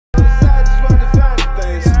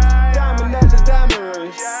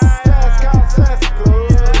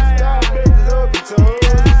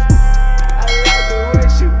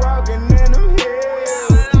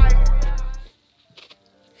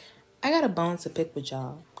to pick with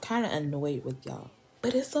y'all. Kind of annoyed with y'all.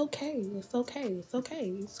 But it's okay. It's okay. It's okay.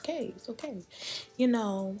 It's okay. It's okay. You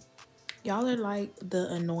know, y'all are like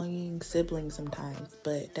the annoying siblings sometimes.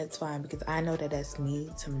 But that's fine because I know that that's me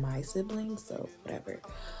to my siblings. So whatever.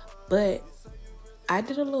 But I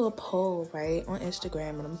did a little poll, right, on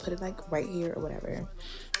Instagram. And I'm going to put it like right here or whatever.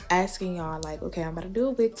 Asking y'all like, okay, I'm about to do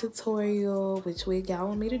a wig tutorial. Which wig y'all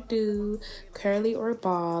want me to do? Curly or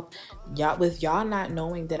bob? Y'all, with y'all not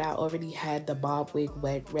knowing that I already had the bob wig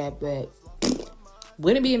wet.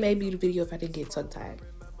 Wouldn't be a MaevëBeauty video if I didn't get tongue-tied.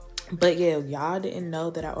 But yeah, y'all didn't know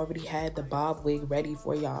that I already had the bob wig ready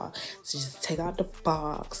for y'all. So just take out the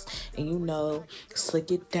box and, you know,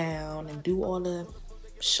 slick it down and do all the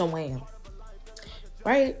shawam.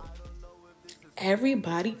 Right?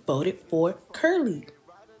 Everybody voted for curly.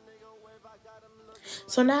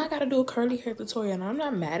 So now I gotta do a curly hair tutorial, and I'm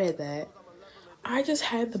not mad at that. I just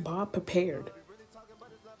had the bob prepared.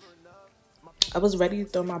 I was ready to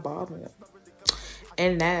throw my bob in.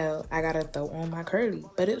 And now I gotta throw on my curly.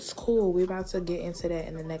 But it's cool. We're about to get into that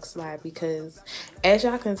in the next slide because as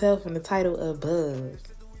y'all can tell from the title above,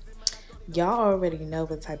 y'all already know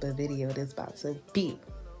what type of video this about to be.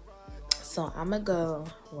 So I'ma go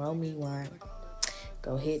roll me one.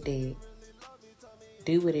 Go hit that.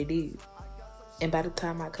 Do what it do. And by the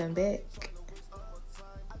time I come back,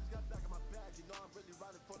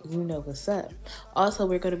 you know what's up. Also,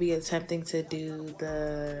 we're going to be attempting to do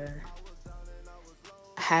the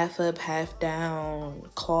half up, half down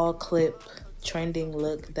claw clip trending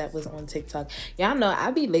look that was on TikTok. Y'all know I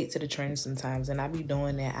be late to the trend sometimes, and I be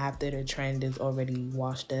doing it after the trend is already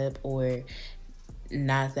washed up or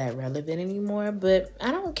not that relevant anymore. But I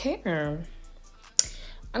don't care.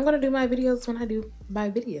 I'm going to do my videos when I do my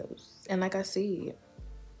videos. And like I said,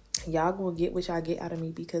 y'all gonna get what y'all get out of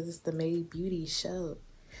me because it's the MaevëBeauty show.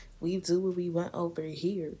 We do what we want over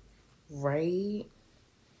here, right?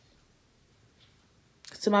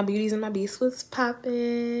 So my beauties and my beasts was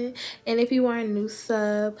popping. And if you are a new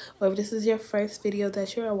sub, or if this is your first video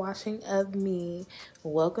that you're watching of me,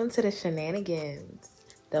 welcome to the shenanigans.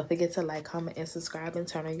 Don't forget to like, comment, and subscribe, and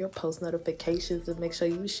turn on your post notifications, and make sure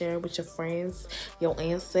you share with your friends, your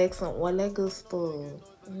ancestors, and all that good stuff.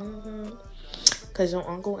 Because your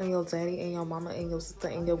uncle and your daddy and your mama and your sister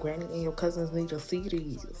and your granny and your cousins need to see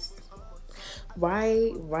these.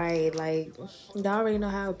 Right. Like, y'all already know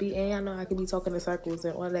how it be. And y'all know I can be talking in circles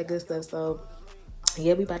and all that good stuff. So,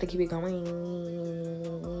 yeah, we about to keep it going.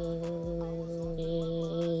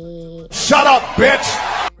 Shut up,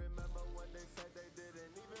 bitch!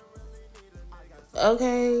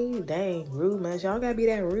 Okay, dang, rude much. Y'all gotta be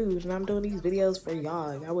that rude. And I'm doing these videos for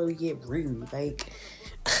y'all. Y'all really get rude. Like,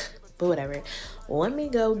 but whatever. Let me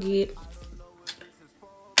go get...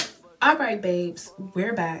 Alright, babes,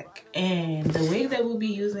 we're back. And the wig that we'll be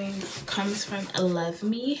using comes from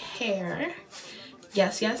SlayWithMe hair.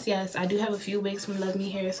 Yes. I do have a few wigs from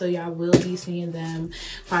SlayWithMe hair, so y'all will be seeing them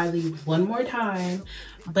probably one more time.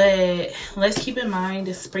 But let's keep in mind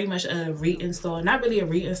this is pretty much a reinstall. Not really a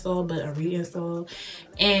reinstall, but a reinstall.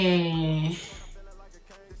 And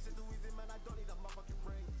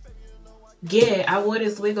yeah, I wore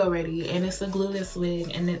this wig already, and it's a glueless wig,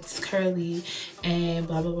 and it's curly, and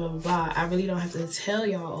blah, blah, blah, blah. I really don't have to tell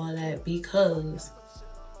y'all all that because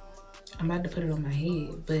I'm about to put it on my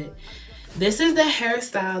head. But this is the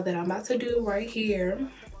hairstyle that I'm about to do right here.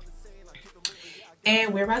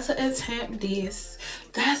 And we're about to attempt this.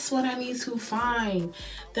 That's what I need to find.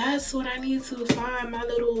 That's what I need to find. My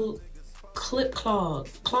little claw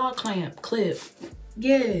clamp clip.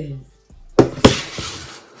 Yeah.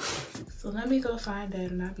 So let me go find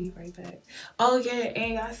that and I'll be right back. Oh yeah,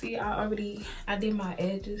 and y'all see I did my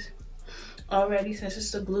edges already since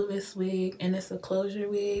it's a glueless wig and it's a closure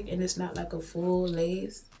wig and it's not like a full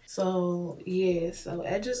lace. So yeah, so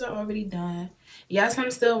edges are already done. Yes,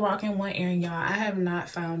 I'm still rocking one earring, y'all. I have not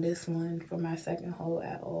found this one for my second hole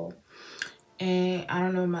at all. And I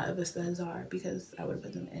don't know what my other studs are because I would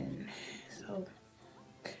put them in. So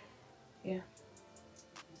yeah.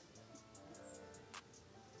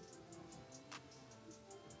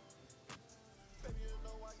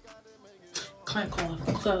 Clamp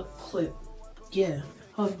claw clip. Yeah.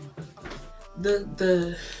 Hold on.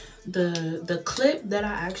 The clip that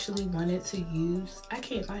I actually wanted to use, I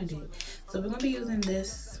can't find it. So we're gonna be using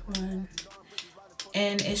this one,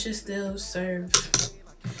 and it should still serve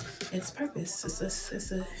its purpose. It's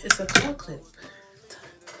a claw clip.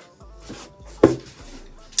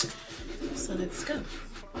 So let's go.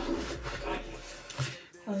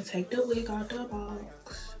 I'm gonna take the wig out the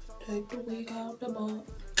box. Take the wig out the box.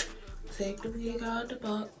 Take the wig out the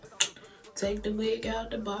box. Take the wig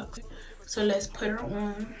out the box. So let's put her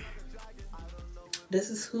on. This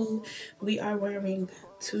is who we are wearing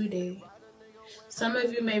today. Some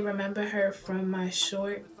of you may remember her from my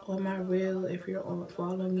short or my reel. If you're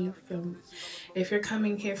following me if you're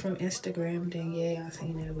coming here from Instagram, then yeah, y'all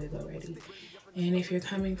seen that wig already. And if you're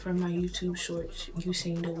coming from my YouTube shorts, you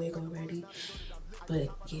seen the wig already. But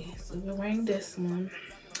yeah, so we're wearing this one.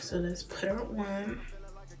 So let's put her on.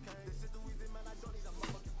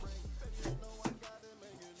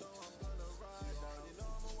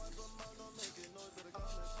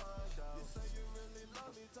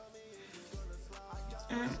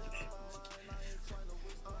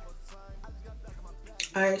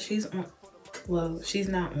 Alright, she's on. Well, she's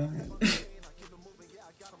not on.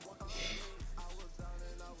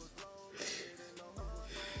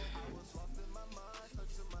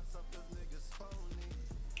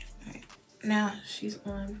 Alright, now she's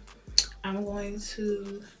on. I'm going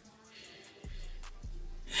to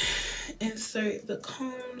insert the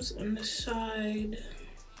combs on the side.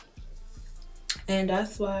 And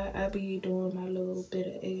that's why I be doing my little bit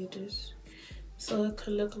of edges. So it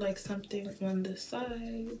could look like something on the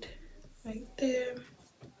side, right there.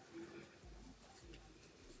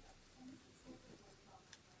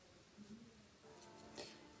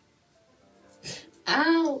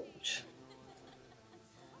 Ouch.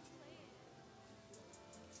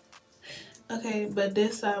 Okay, but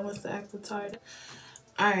this side wants to act retarded.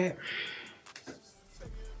 Alright.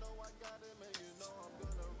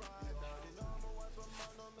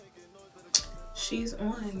 She's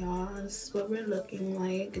on, y'all. This is what we're looking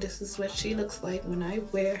like. This is what she looks like when I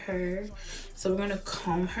wear her. So we're gonna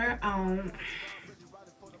comb her out.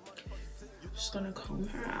 Just gonna comb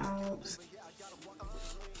her out.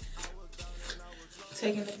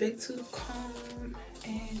 Taking the big tooth comb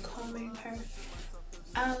and combing her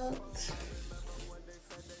out.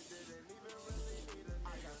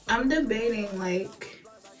 I'm debating like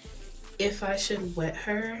if I should wet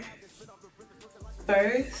her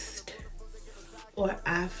first or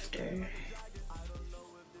after.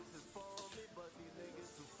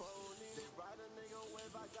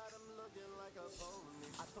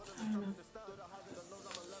 I don't know.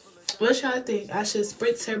 What y'all think? I should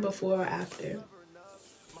spritz her before or after?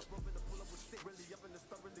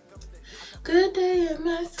 Good day in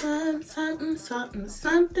my time, something, something,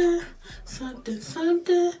 something, something,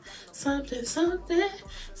 something, something, something,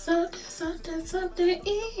 something, something, something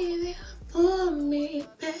easy for me,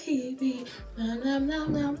 baby. Nom nom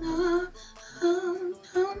nom nom nom nom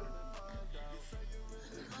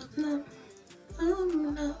nom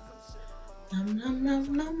nom nom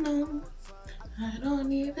nom nom nom. I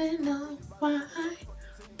don't even know why,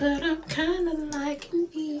 but I'm kinda liking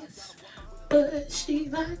these. But she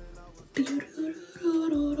like do do do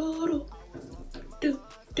do do do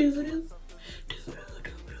do do do.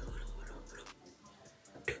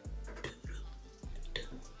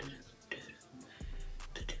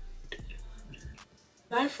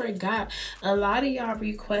 I forgot, a lot of y'all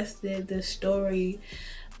requested the story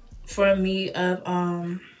from me of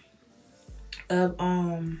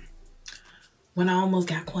when I almost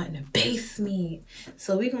got caught in the basement.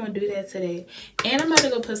 So we're gonna do that today. And I'm about to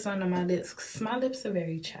go put something on my lips because my lips are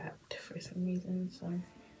very chapped for some reason. So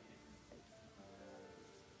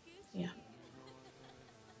yeah.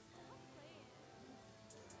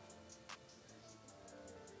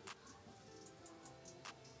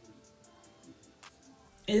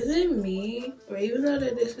 Is it me, or even though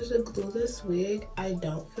that this is a glueless wig, I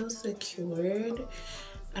don't feel secured?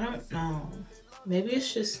 I don't know. Maybe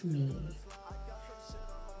it's just me.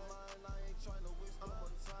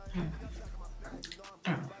 I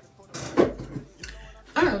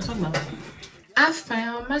don't know what I'm talking about. I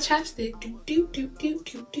found my chapstick.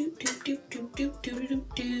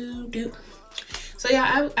 So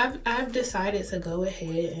yeah, I've decided to go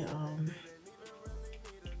ahead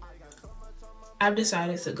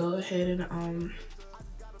and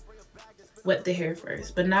wet the hair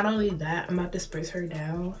first. But not only that, I'm about to spritz her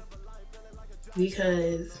down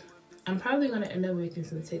because I'm probably gonna end up making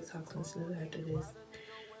some TikToks and stuff after this.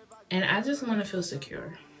 And I just want to feel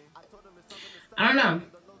secure. I don't know.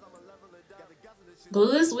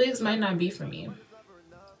 Glueless wigs might not be for me.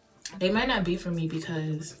 They might not be for me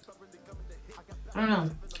because, I don't know.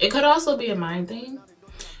 It could also be a mind thing.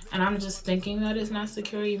 And I'm just thinking that it's not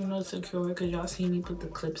secure, even though it's secure, because y'all see me put the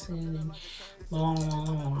clips in and blah, blah,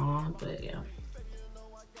 blah, blah, but yeah.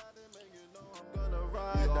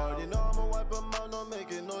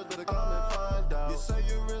 You say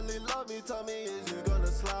you really love me, tell me, is you gonna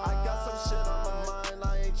slide? I got some shit on my mind,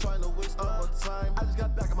 I ain't trying to waste no more time. I just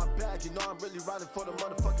got back in my bag, you know I'm really riding for the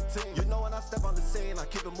motherfucking team. You know when I step on the scene, I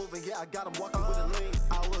keep it moving, yeah, I got 'em walking with a lean.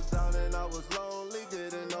 I was down and I was lonely,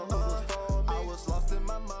 didn't know who was for me. I was lost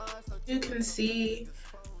You can see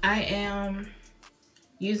I am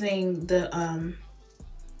using the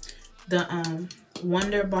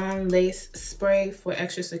Wonder Balm lace spray for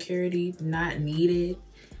extra security. Not needed.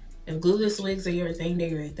 If glueless wigs are your thing, they're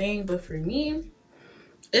your thing. But for me,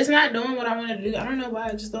 it's not doing what I want to do. I don't know why.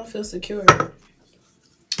 I just don't feel secure.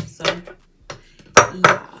 So,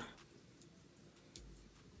 yeah.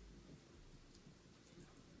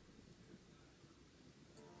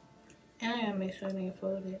 And I gotta make sure they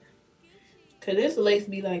fold it. Cause this lace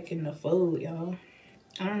be like in the fold, y'all.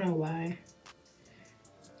 I don't know why.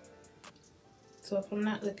 So if I'm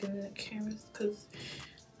not looking at the cameras, cause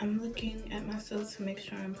I'm looking at myself to make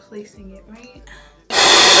sure I'm placing it right.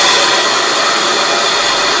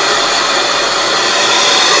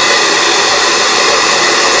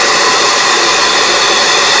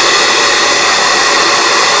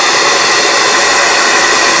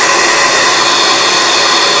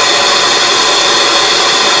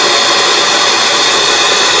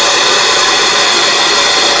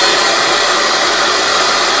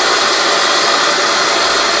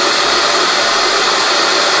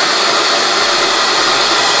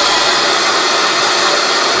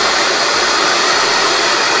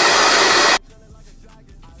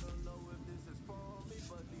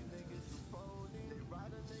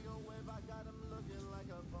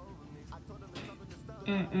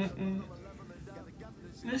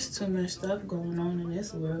 There's too much stuff going on in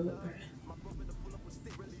this world.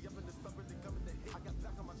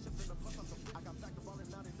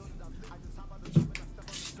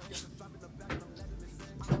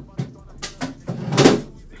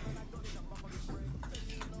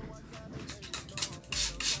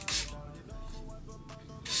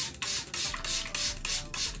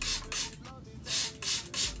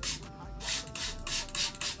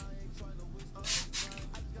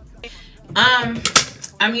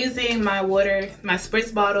 I'm using my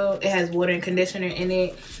spritz bottle. It has water and conditioner in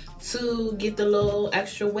it to get the little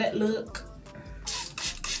extra wet look.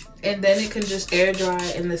 And then it can just air dry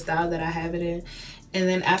in the style that I have it in. And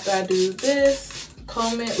then after I do this,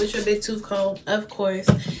 comb it with your big tooth comb, of course.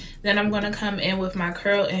 Then I'm gonna come in with my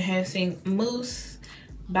curl enhancing mousse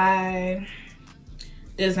by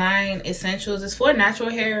Design Essentials. It's for natural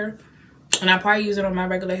hair, and I probably use it on my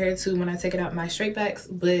regular hair too when I take it out my straight backs,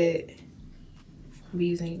 but I'm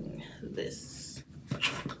using this.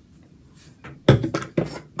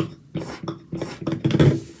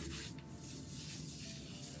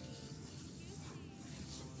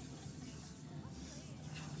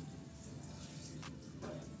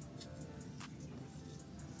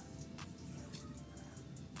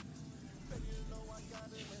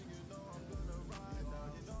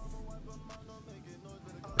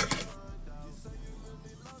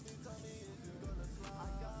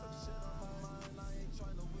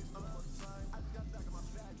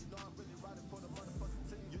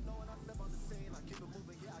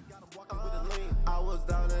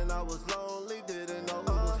 I was lonely, didn't know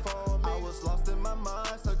who was for me. I was lost in my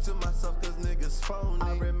mind, stuck to myself cause niggas phony.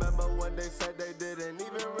 I remember when they said they didn't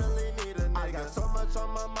even really need a nigga. I got so much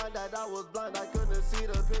on my mind that I was blind, I couldn't see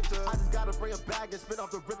the picture. I just gotta bring it back and spit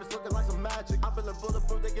off the ribbons looking like some magic. I'm feeling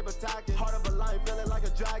bulletproof, they keep attacking. Heart of a lion, feeling like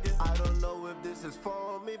a dragon. I don't know if this is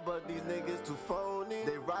for me, but these niggas too phony.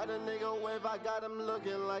 They ride a nigga wave, I got him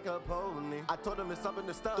looking like a pony. I told them it's something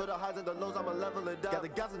to stop. Through the highs and the lows, I'ma level it down. Got the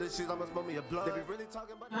gas in the shoes, I'ma smoke me a blunt. They be really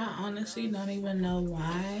talking about. I honestly don't even know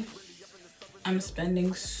why I'm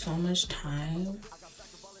spending so much time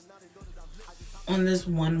on this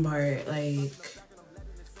one part. Like,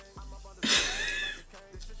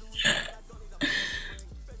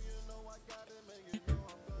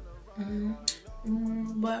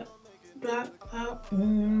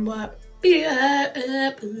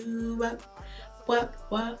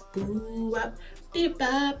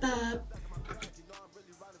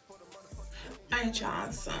 alright,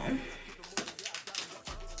 y'all, so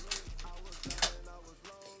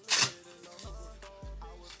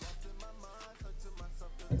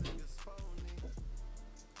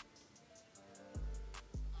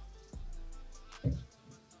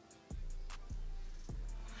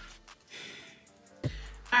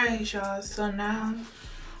alright, y'all, so now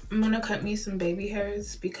I'm gonna cut me some baby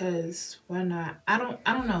hairs because why not? I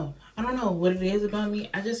don't know what it is about me.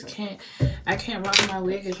 I can't rock my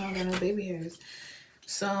wig if I don't got no baby hairs.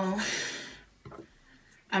 So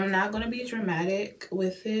I'm not gonna be dramatic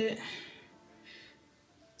with it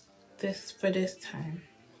for this time.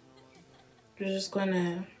 We're just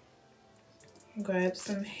gonna grab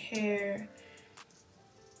some hair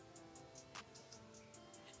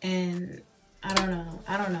and I don't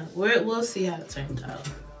know. We'll see how it turns out.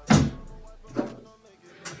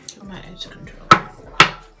 Get my edge control.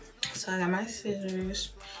 So I got my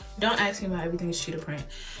scissors. Don't ask me why everything is cheetah print.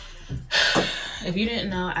 If you didn't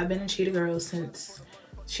know, I've been a cheetah girl since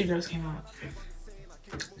Cheetah Girls came out.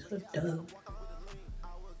 So dumb.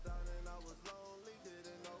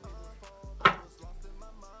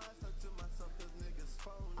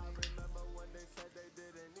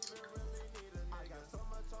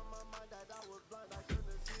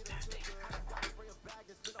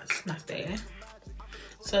 It's not there.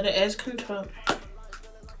 So the edge control.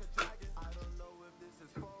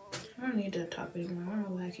 I don't need the top anymore. I don't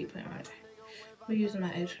know why I keep putting right there. We're using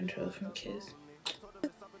my edge control from Kiss.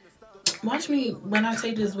 Watch me, when I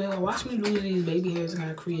take this wheel, watch me lose these baby hairs and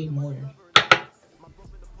I create more.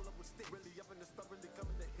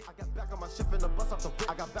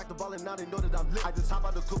 I got back the ball and now they know that I'm lit. I just hop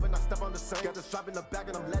out the coupe and I step on the same. Got the strap in the back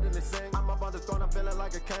and I'm letting it sing. I'm up on the throne, I'm feeling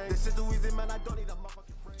like a king. This shit too easy, man, I don't need a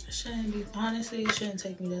motherfucking. It shouldn't be, honestly, it shouldn't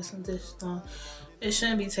take me this long. It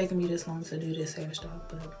shouldn't be taking me this long to do this hairstyle,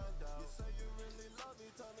 but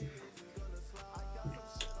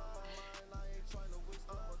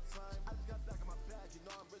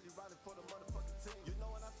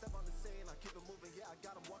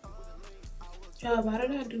yo, why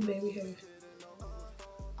did I do baby hair?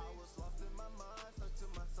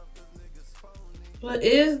 What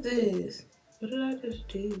is this? What did I just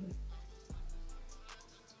do?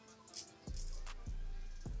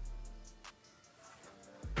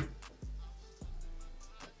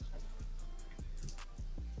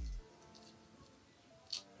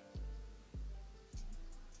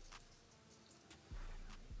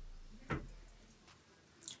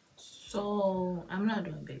 So, I'm not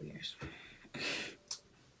doing baby hairs.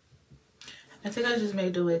 I think I just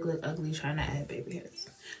made the wig look ugly trying to add baby hairs.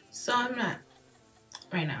 So, I'm not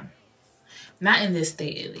right now. Not in this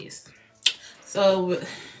state, at least. So,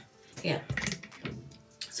 yeah.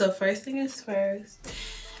 So, first thing is first.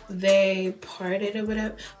 They parted or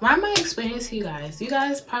whatever. Why am I explaining this to you guys? You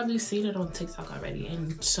guys probably seen it on TikTok already.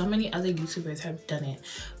 And so many other YouTubers have done it.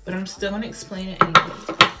 But I'm still going to explain it anyways.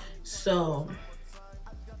 So,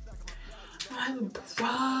 I have a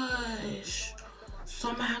brush. So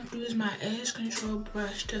I'm gonna have to use my edge control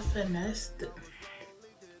brush to finesse it.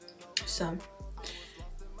 So,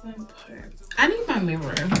 I need my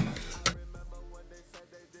mirror.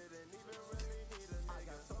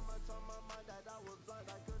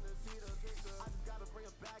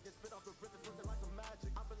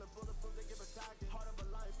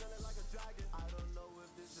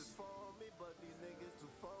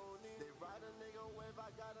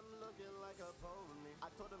 I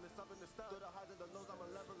told them it's something to stop. Through the highs and the lows, I'ma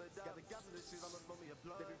level it up. Got the gas in the shoes, I'ma smoke me a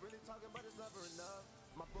blunt. They be really talking, but it's never enough.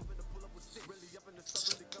 My bro finna pull up with stick. Really up in the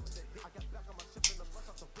stuff, really coming to hit. I got back on my ship in the bus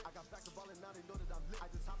off the I got back the ball and now they know that I'm lit. I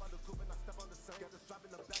just hop out the coupe and I step on the same. Got the strap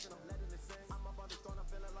in the back and I'm letting it sing. I'm up on the throne, I'm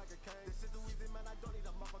feeling like a king. This shit too easy, man, I don't need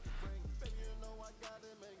a motherfucking ring. Baby, you know I got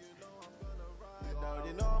it, man, you know I'm gonna ride. You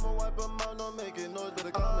already know I'ma wipe them out, no making noise,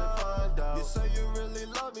 better come and find out. You say you really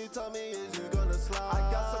love me, tell me is you gonna slide? I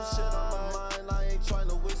got some shit on my mind, I ain't trying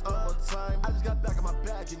to waste no more time. I just got back in my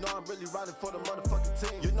bag, you know I'm really riding for the motherfucking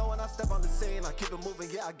team. You know when I step on the scene, I keep it moving,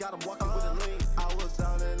 yeah, I got them walking with a lean. I was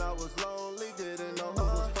down and I was lonely, didn't know who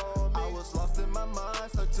was for me. I was lost in my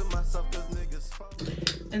mind, stuck to myself cause niggas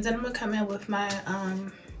phony. And then I'm gonna come in with my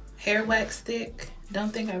hair wax stick.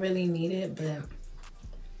 Don't think I really need it, but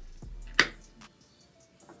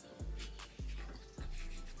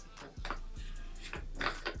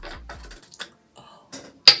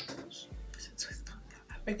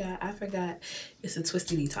I forgot it's a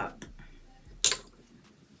twisty top.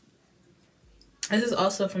 This is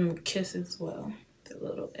also from Kiss as well, the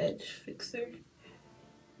little edge fixer.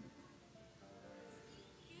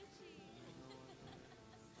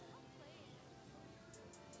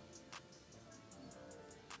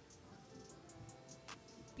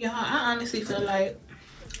 Y'all, I honestly feel like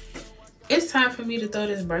it's time for me to throw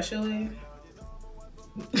this brush away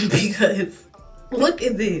because look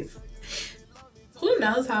at this. Who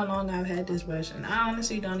knows how long I've had this brush, and I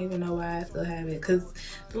honestly don't even know why I still have it, because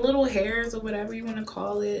the little hairs or whatever you want to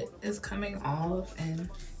call it is coming off, and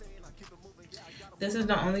this is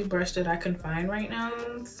the only brush that I can find right now.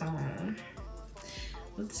 So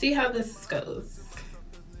let's see how this goes.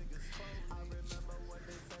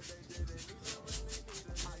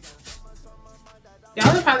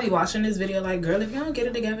 Y'all are probably watching this video like, girl, if you don't get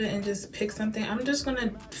it together and just pick something, I'm just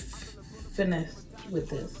gonna finesse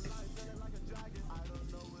with this.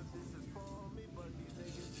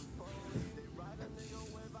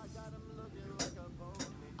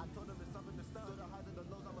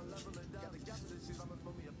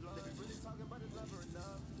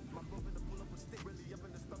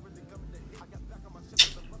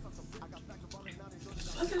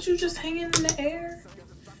 not you just hanging in the air?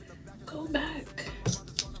 Go back.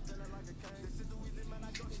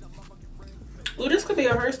 Well, this could be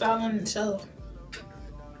a hairstyle on the show.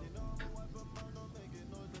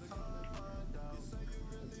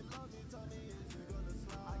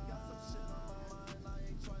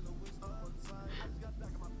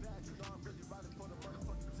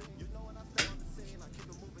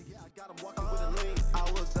 I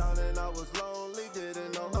was down and I was lonely,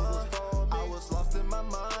 didn't know who was for me. I was lost in my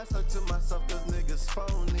mind, stuck to myself cause niggas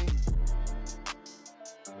phony.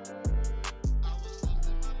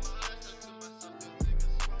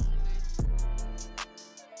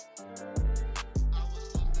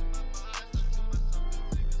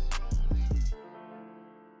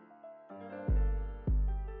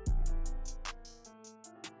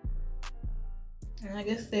 And I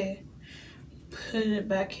guess they putting it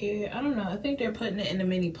back here. I don't know. I think they're putting it in a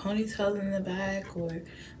mini ponytail in the back or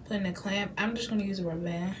putting a clamp. I'm just gonna use a rubber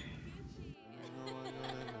band.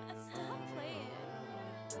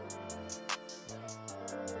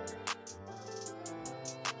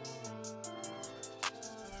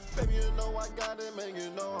 Baby, you know I got it, man, you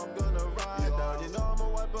know I'm gonna ride out. You know I'ma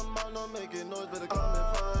wipe them out, no making noise, better come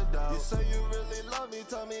and find out. You say you really love me,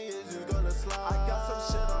 tell me is you gonna slide? I got some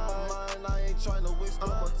shit on my mind, I ain't trying to waste no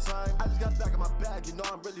more time. I just got back in my bag, you know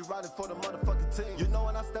I'm really riding for the motherfucking team. You know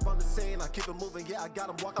when I step on the scene, I keep it moving, yeah, I got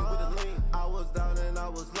 'em walking with a lean. I was down and I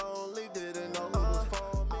was lonely, didn't know who was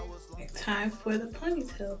for me. Time for the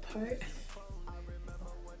ponytail part.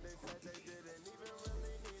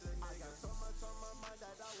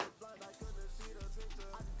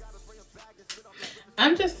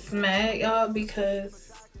 I'm just mad, y'all,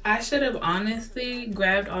 because I should have honestly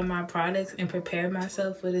grabbed all my products and prepared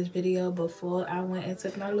myself for this video before I went and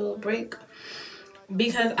took my little break,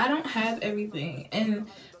 because I don't have everything, and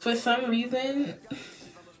for some reason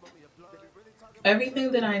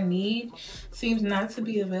everything that I need seems not to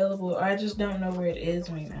be available, or I just don't know where it is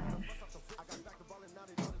right now.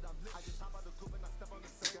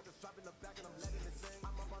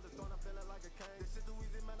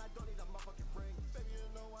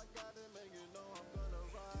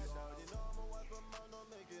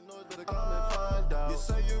 You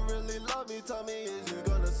say you really love me, tell me is you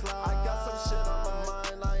gonna slide? I got some shit on my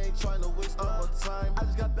mind, I ain't trying to waste no more time. I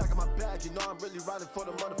just got back in my bag, you know I'm really riding for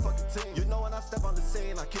the motherfucking team. You know when I step on the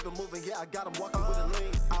scene, I keep it moving, yeah, I got 'em walking with a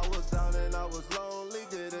lean. I was down and I was lonely,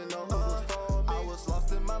 didn't know who was for me. I was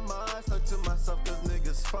lost in my mind, stuck to myself cause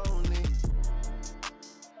niggas phony.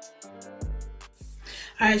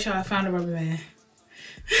 Alright, y'all, I found a rubber band.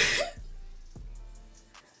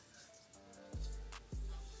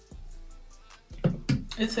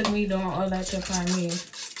 It took me doing all that to find me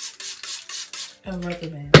a rubber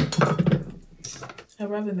band. A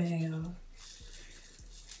rubber band, y'all.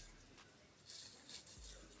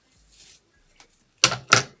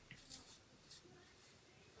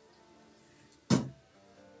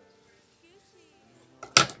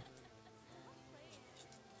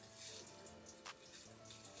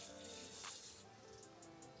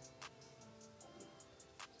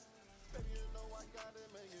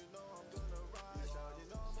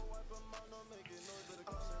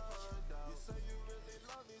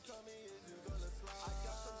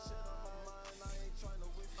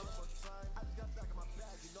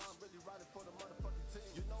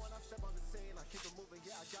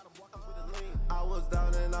 I was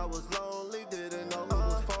down and I was lonely, didn't know who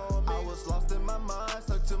was for me. I was lost in my mind,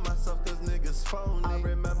 stuck to myself cause niggas phony. I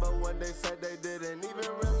remember when they said they didn't even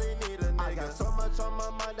really need a nigga. I got so much on my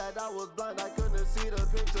mind that I was blind, I couldn't see the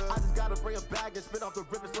picture. I just gotta bring a bag and spit off the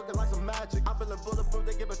rivets looking like some magic. I'm feeling bulletproof,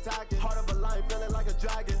 they keep attacking. Heart of a lion, feeling like a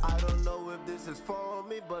dragon. I don't know if this is for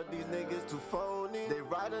me, but these niggas too phony. They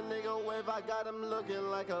ride a nigga wave, I got him looking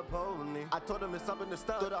like a pony. I told them it's something to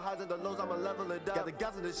stop. Through the highs and the lows, I'ma level it up. Got the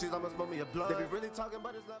gas in the shoes, I'ma smoke me a blunt. They be really talking,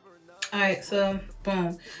 but it's never enough. Alright, so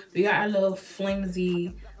boom. We got our little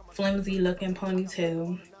flimsy looking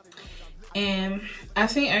ponytail. And I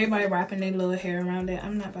seen everybody wrapping their little hair around it.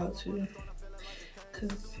 I'm not about to,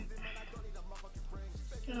 cause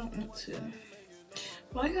I don't want to.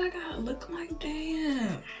 Why y'all gotta look like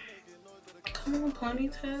that? Come on,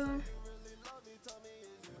 ponytail.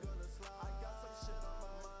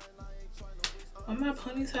 Why my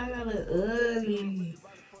ponytail gotta look ugly?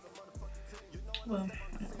 Well,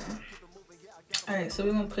 alright, so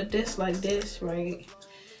we're gonna put this like this, right?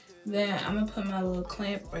 Then I'm gonna put my little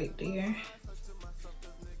clamp right there.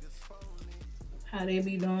 How they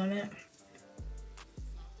be doing it.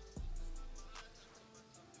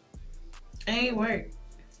 Ain't work.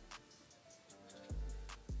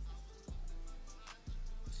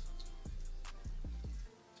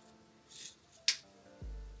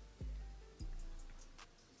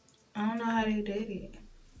 I don't know how they did it.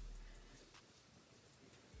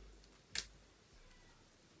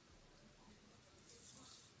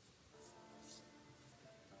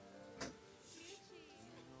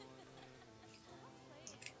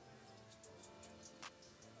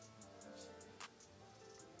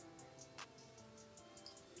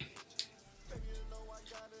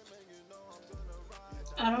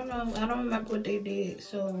 I don't know. I don't remember what they did,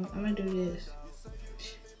 so I'm gonna do this.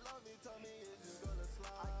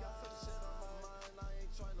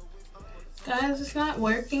 Guys, it's not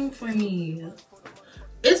working for me.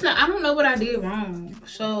 It's not. I don't know what I did wrong.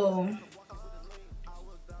 So,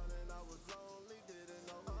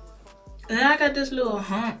 and then I got this little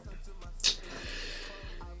hump.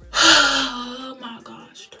 Oh my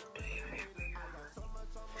gosh.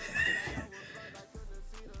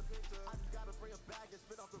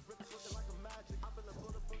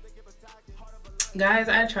 Guys,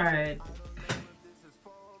 I tried.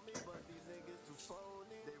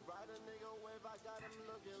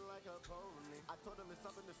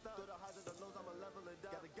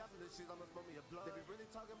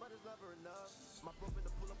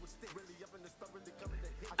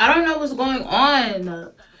 I don't know what's going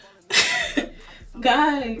on.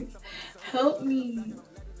 Guys, help me.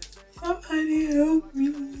 Somebody help me.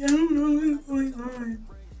 I don't know what's going on.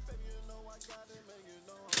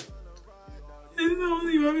 This is the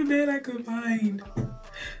only rubber band I could find.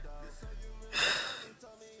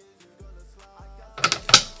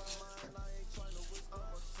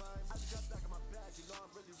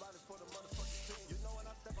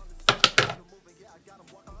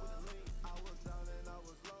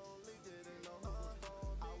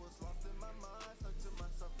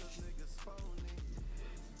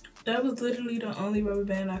 That was literally the only rubber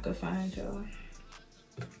band I could find, y'all.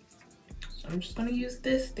 So I'm just gonna use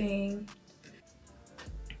this thing.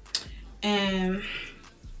 And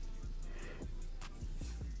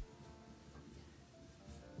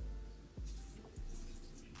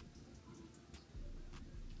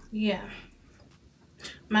yeah,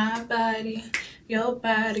 my body, your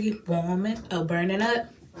body, warming, burning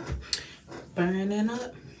up, burning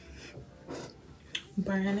up,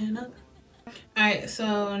 burning up. All right,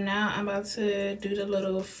 so now I'm about to do the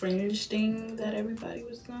little fringe thing that everybody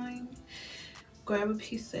was doing. Grab a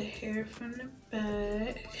piece of hair from the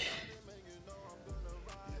back,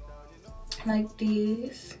 like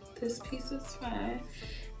this. This piece is fine.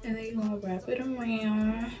 And then you're gonna wrap it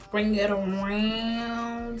around, bring it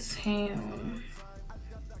around town.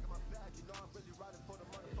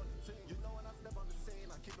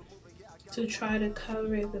 To try to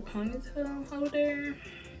cover the ponytail holder,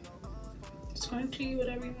 scrunchie,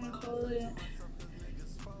 whatever you wanna call it.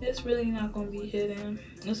 It's really not gonna be hidden.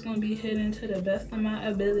 It's gonna be hidden to the best of my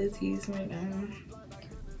abilities right now.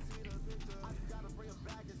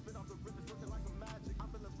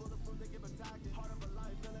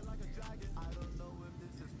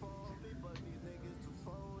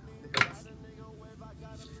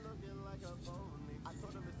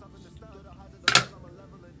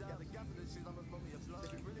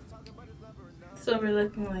 So we're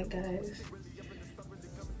looking like, guys.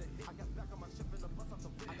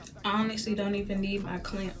 I honestly don't even need my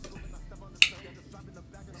clamp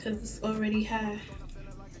because it's already high.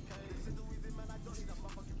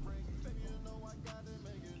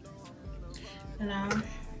 Now,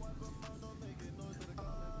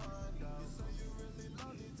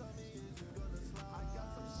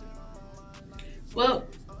 well,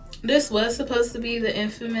 this was supposed to be the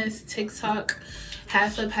infamous TikTok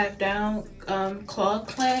half up, half down claw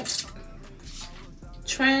clamp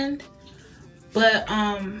trend, but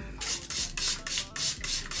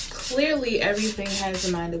clearly everything has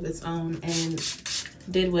a mind of its own and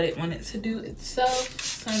did what it wanted to do itself.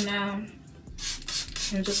 So now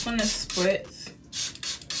I'm just gonna spritz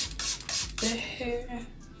the hair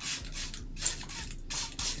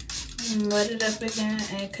and let it up again,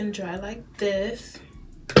 and it can dry like this.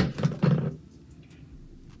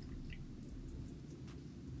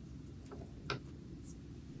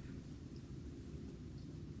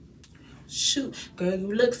 Shoot, girl,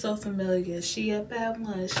 you look so familiar. She a bad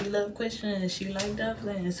one. She love questions. She like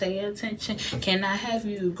dumplings. Pay attention. Can I have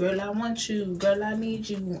you? Girl, I want you. Girl, I need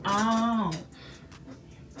you. Oh.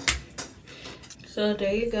 So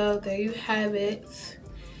there you go. There you have it.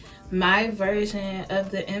 My version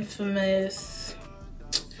of the infamous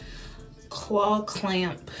claw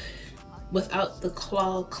clamp without the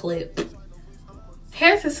claw clip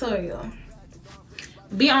hair tutorial.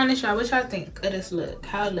 Be honest, y'all. What y'all think of this look?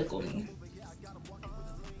 How it look on me?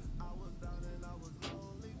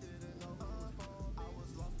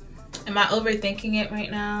 Am I overthinking it right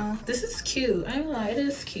now? This is cute. I ain't gonna lie, it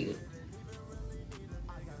is cute.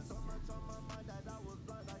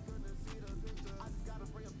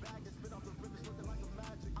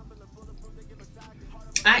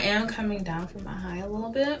 I am coming down from my high a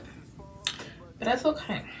little bit, but that's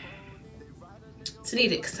okay. It's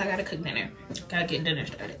needed because I gotta cook dinner. Gotta get dinner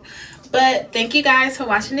started. But thank you guys for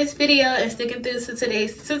watching this video and sticking through to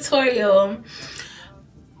today's tutorial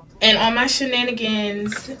and all my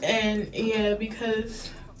shenanigans. And yeah,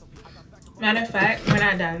 because matter of fact, we're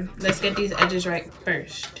not done. Let's get these edges right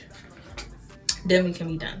first. Then we can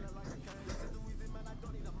be done.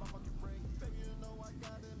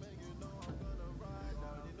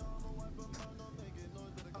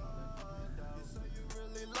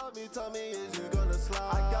 Tell me, is you gonna slide?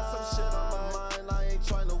 I got some shit on my mind, I ain't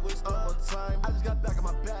trying to waste no more time. I just got back in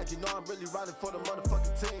my bag, you know I'm really riding for the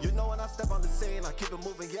motherfucking team. You know when I step on the scene, I keep it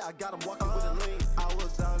moving, yeah, I got them walking with a lean. I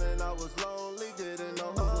was down and I was lonely, didn't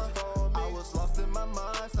know who was for me. I was lost in my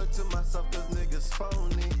mind, stuck to myself cause niggas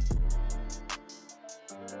phony.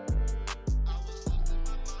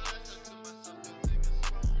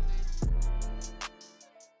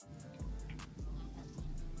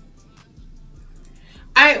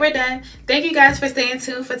 Alright, we're done. Thank you guys for staying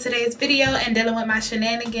tuned for today's video and dealing with my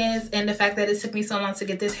shenanigans and the fact that it took me so long to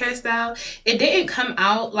get this hairstyle. It didn't come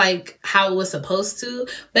out like how it was supposed to,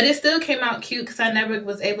 but it still came out cute because I never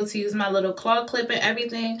was able to use my little claw clip and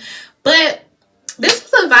everything. But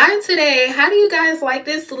this was a vibe today. How do you guys like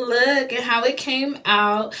this look and how it came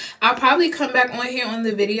out? I'll probably come back on here on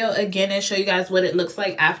the video again and show you guys what it looks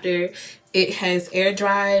like after it has air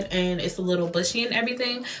dried and it's a little bushy and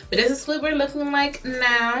everything. But this is what we're looking like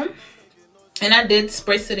now. And I did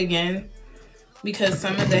spritz it again because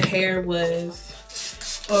some of the hair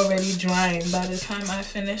was already drying by the time I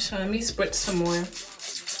finished. So let me spritz some more,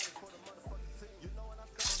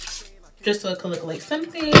 just so it could look like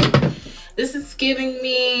something. This is giving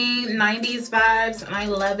me 90s vibes and I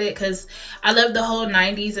love it because I love the whole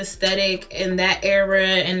 90s aesthetic and that era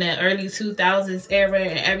and the early 2000s era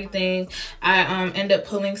and everything. I end up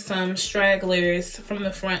pulling some stragglers from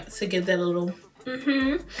the front to get that little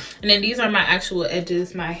and then these are my actual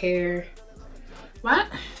edges, my hair. What?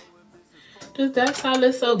 Does that sound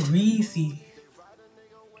look so greasy?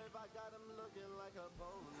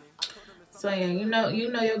 So yeah, you know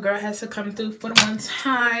your girl has to come through for the one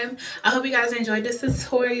time. I hope you guys enjoyed this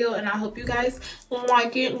tutorial and I hope you guys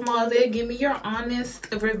like it, love it. Give me your honest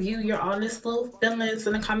review, your honest little feelings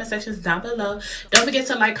in the comment sections down below. Don't forget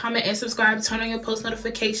to like, comment, and subscribe. Turn on your post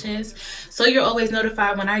notifications so you're always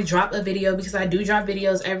notified when I drop a video, because I do drop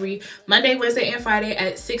videos every Monday, Wednesday, and Friday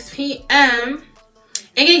at 6 p.m.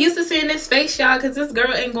 And get used to seeing this face, y'all, because this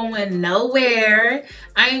girl ain't going nowhere.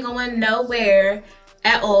 I ain't going nowhere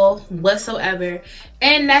at all whatsoever.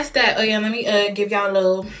 And that's that. Oh yeah, let me give y'all a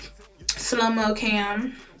little slow-mo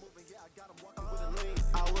cam.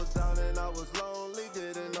 I was down and I was lonely,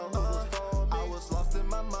 didn't know who was for me. I was lost in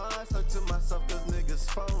my mind, stuck to myself cause niggas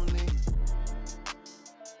phony.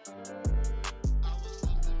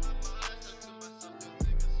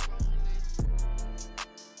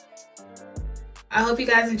 I hope you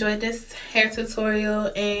guys enjoyed this hair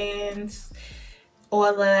tutorial and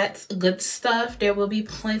all that good stuff. There will be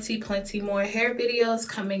plenty more hair videos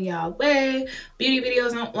coming y'all way, beauty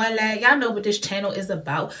videos and all that. Y'all know what this channel is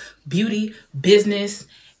about: beauty, business,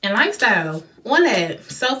 and lifestyle. All that,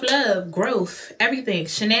 self-love, growth, everything,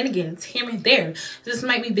 shenanigans here and there. This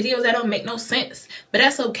might be videos that don't make no sense, but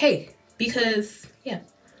that's okay because yeah.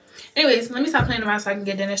 Anyways, let me stop playing around so I can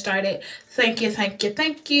get dinner started. Thank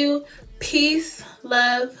you. Peace,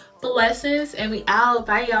 love, blessings, and we out.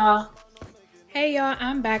 Bye, y'all. Hey y'all,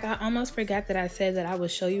 I'm back. I almost forgot that I said that I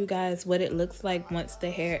would show you guys what it looks like once the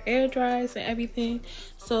hair air dries and everything.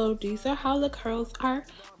 So these are how the curls are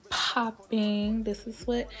popping. This is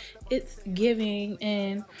what it's giving,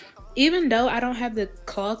 and even though I don't have the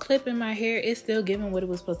claw clip in my hair, it's still giving what it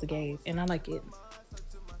was supposed to give, and I like it.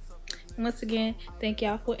 Once again, thank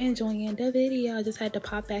y'all for enjoying the video. I just had to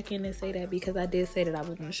pop back in and say that because I did say that I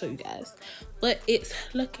was going to show you guys what it's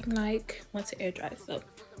looking like once it air dries. So,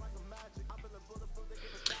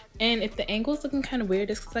 and if the angle's looking kind of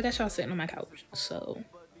weird, it's because I got y'all sitting on my couch, so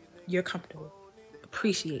you're comfortable.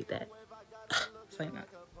 Appreciate that. Say that.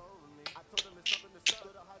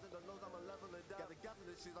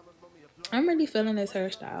 I'm really feeling this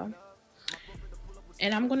hairstyle,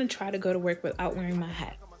 and I'm going to try to go to work without wearing my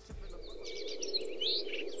hat.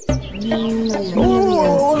 I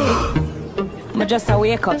just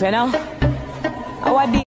wake up, you know.